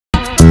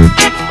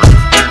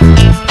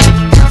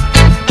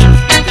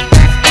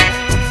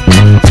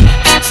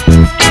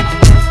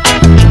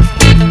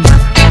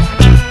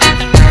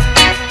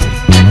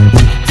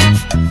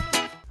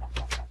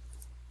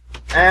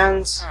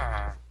And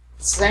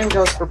the same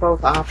goes for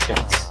both options.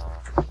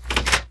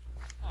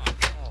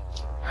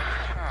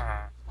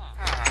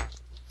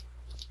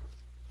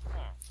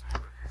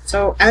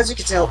 So, as you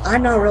can tell,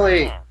 I'm not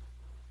really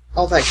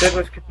all that good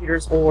with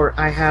computers, or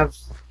I have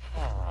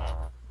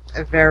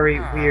a very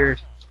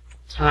weird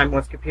time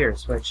with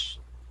computers, which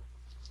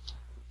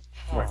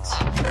works.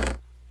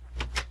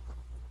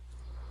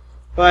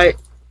 But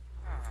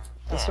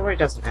the story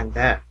doesn't end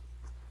there.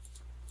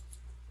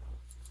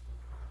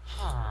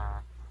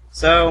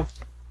 So,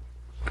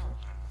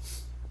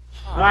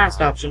 the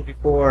last option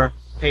before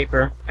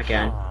paper,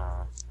 again,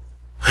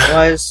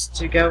 was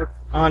to go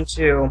on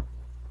to,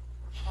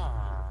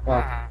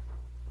 well,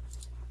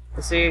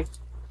 you see,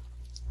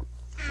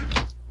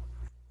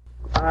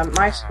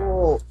 my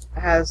school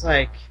has,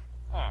 like,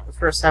 the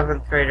first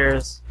 7th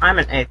graders. I'm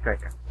an 8th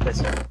grader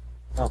this year.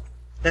 Well,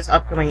 this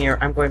upcoming year,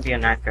 I'm going to be a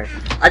 9th grader.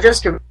 I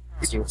just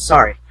confused you,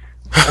 sorry.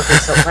 Okay,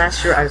 so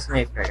last year I was an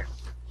 8th grader.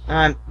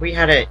 We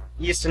had a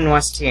East and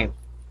West team.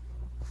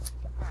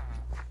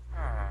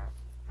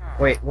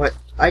 Wait, what?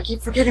 I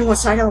keep forgetting what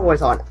side I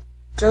was on.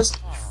 Just...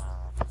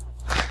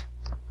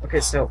 Okay,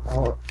 so,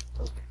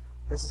 okay.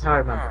 This is how I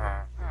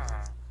remember.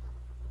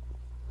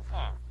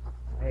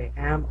 I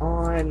am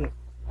on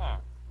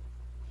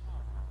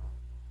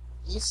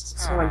East,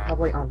 so I'm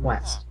probably on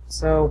West.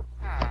 So,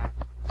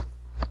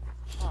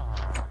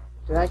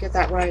 did I get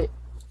that right?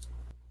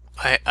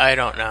 I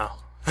don't know.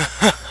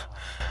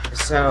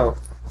 So,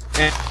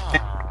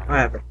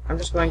 whatever. I'm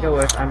just going to go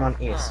with I'm on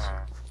East.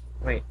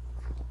 Wait.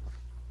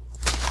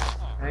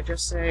 Can I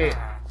just say...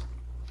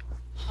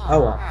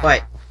 Oh well,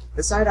 but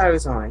the side I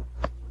was on,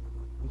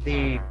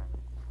 the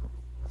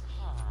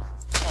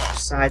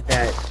side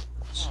that,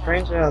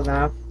 strangely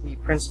enough, the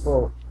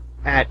principal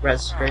at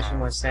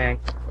registration was saying,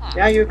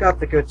 yeah, you got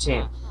the good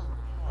team.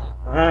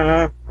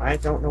 I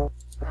don't know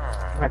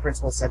why my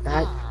principal said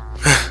that.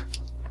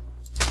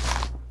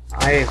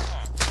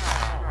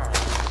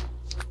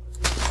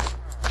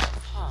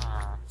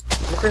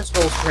 The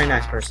principal was a very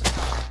nice person.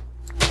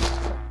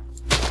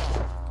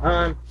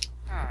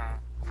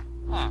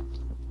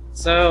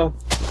 So,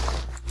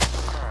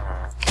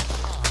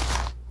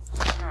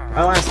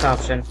 our last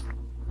option,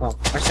 well,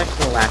 our second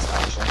to last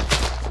option.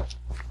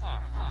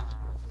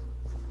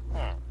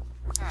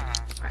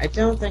 I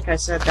don't think I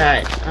said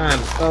that,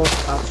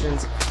 both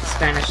options,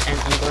 Spanish and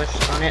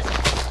English on it,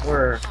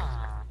 were...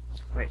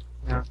 Wait,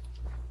 no.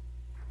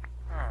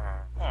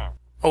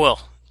 Oh well.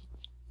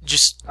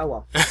 Just... Oh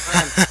well.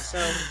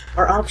 So,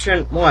 our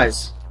option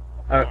was...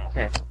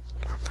 Okay.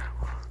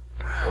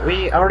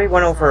 We already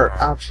went over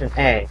option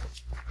A.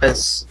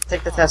 Was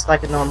take the test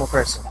like a normal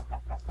person.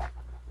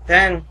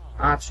 Then,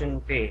 option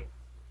B.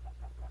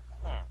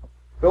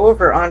 Go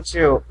over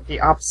onto the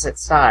opposite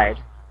side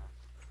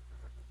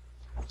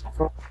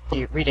for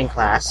the reading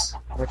class,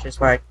 which is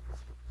where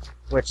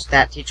which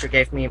that teacher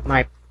gave me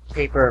my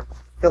paper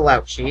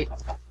fill-out sheet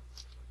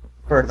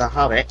for The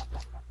Hobbit.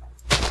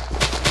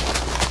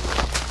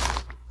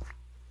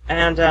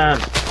 And,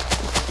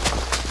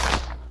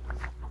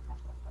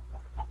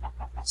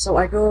 so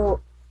I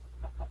go...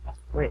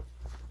 Wait.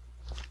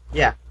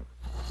 Yeah.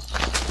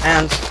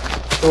 And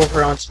go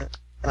over onto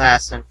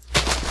class and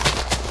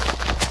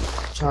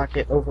talk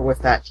it over with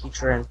that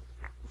teacher and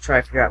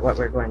try to figure out what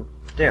we're going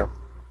to do.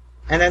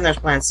 And then there's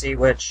plan C,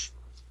 which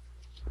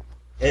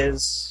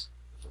is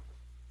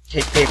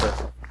take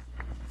paper.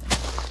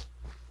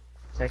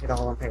 Take it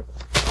all on paper.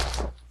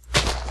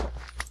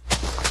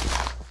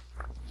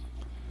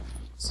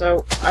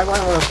 So, I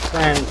went with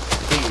plan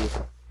B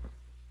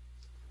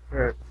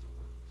for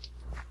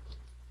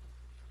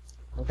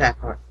that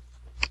part.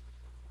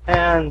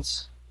 And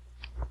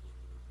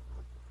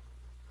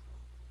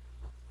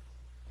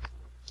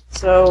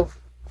so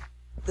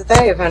the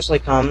day eventually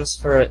comes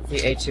for the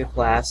A2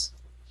 class,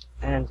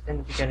 and in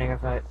the beginning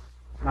of it,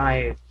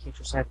 my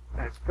teacher said,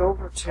 go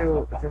over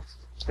to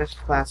this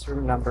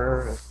classroom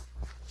number,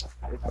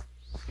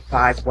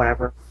 5,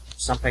 whatever,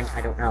 something,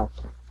 I don't know.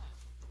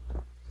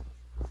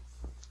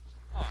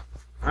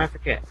 I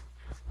forget.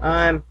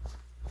 And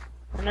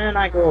then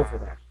I go over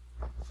there.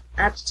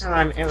 At the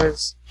time, it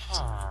was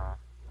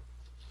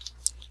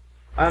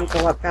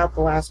until about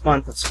the last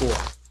month of school.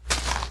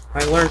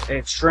 I learned an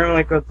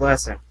extremely good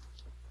lesson.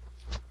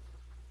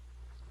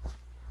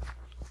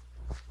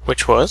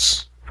 Which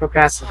was?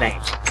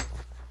 Procrastinate.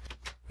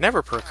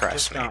 Never Just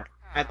procrastinate. don't.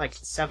 I had like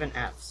 7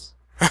 Fs.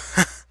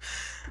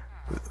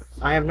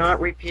 I am not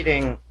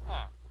repeating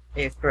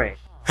 8th grade.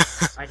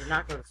 I did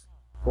not go to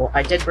school.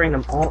 I did bring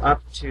them all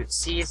up to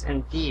C's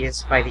and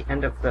D's by the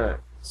end of the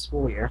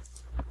school year.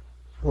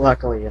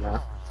 Luckily, you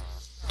know.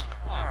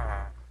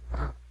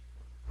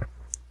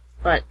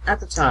 But at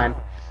the time,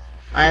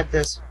 I had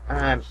this,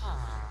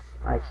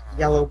 like,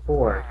 yellow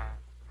board.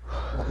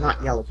 Well,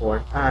 not yellow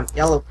board.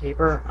 Yellow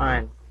paper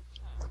on...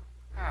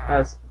 I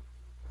was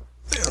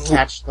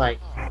attached, like,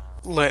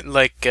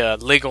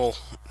 legal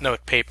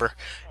note paper.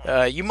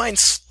 You mind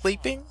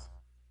sleeping?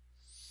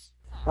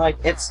 Like,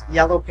 it's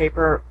yellow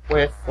paper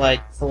with,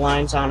 like, the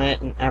lines on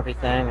it and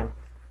everything, and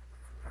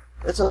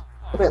it's a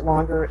little bit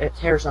longer. It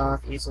tears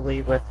off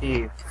easily with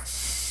the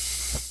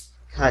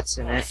cuts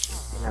in it,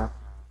 you know.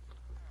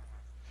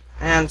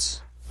 And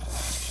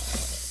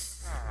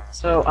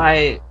so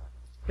I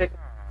pick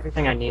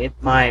everything I need,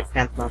 my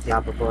Phantom of the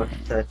Opera book,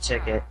 the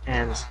ticket,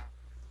 and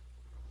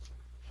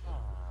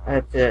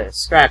the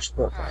scratch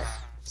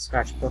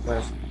booklet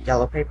of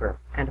yellow paper,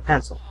 and a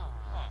pencil.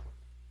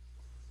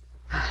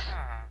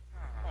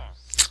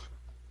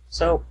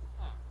 So,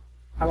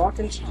 I walked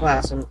into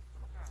class and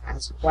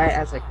as quiet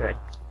as I could,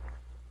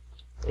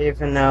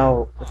 even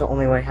though the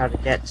only way how to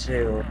get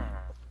to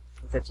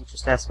the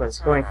teacher's desk was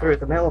going through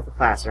the middle of the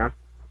classroom,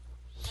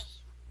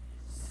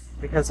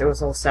 because it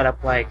was all set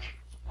up like,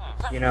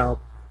 you know,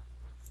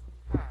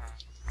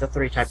 the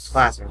 3 types of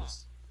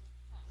classrooms.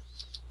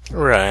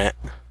 Right.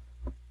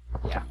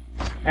 Yeah.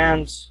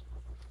 And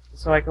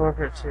so I go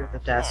over to the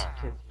desk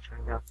to the teacher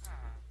and go,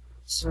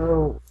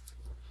 so,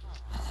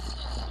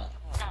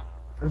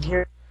 I'm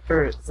here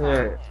for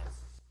the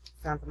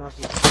Phantom of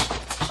the...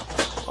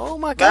 Oh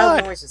my Loud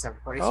god! noises,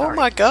 everybody, Oh sorry.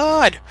 my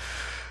god!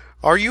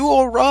 Are you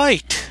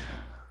alright?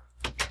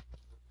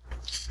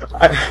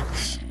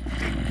 I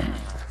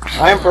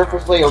am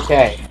perfectly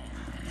okay.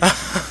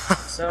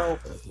 So...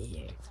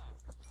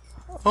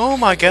 Oh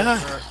my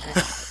god.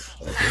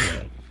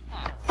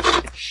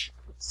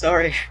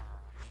 Sorry.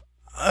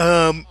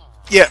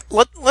 Yeah,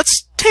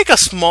 let's take a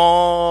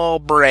small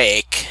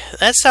break.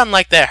 That sounded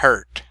like that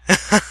hurt.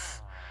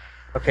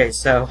 Okay,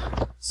 so...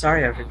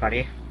 Sorry,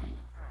 everybody.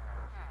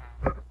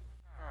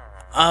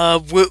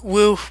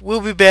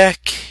 We'll be back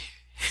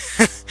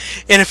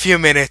in a few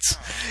minutes.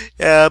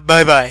 Bye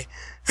bye.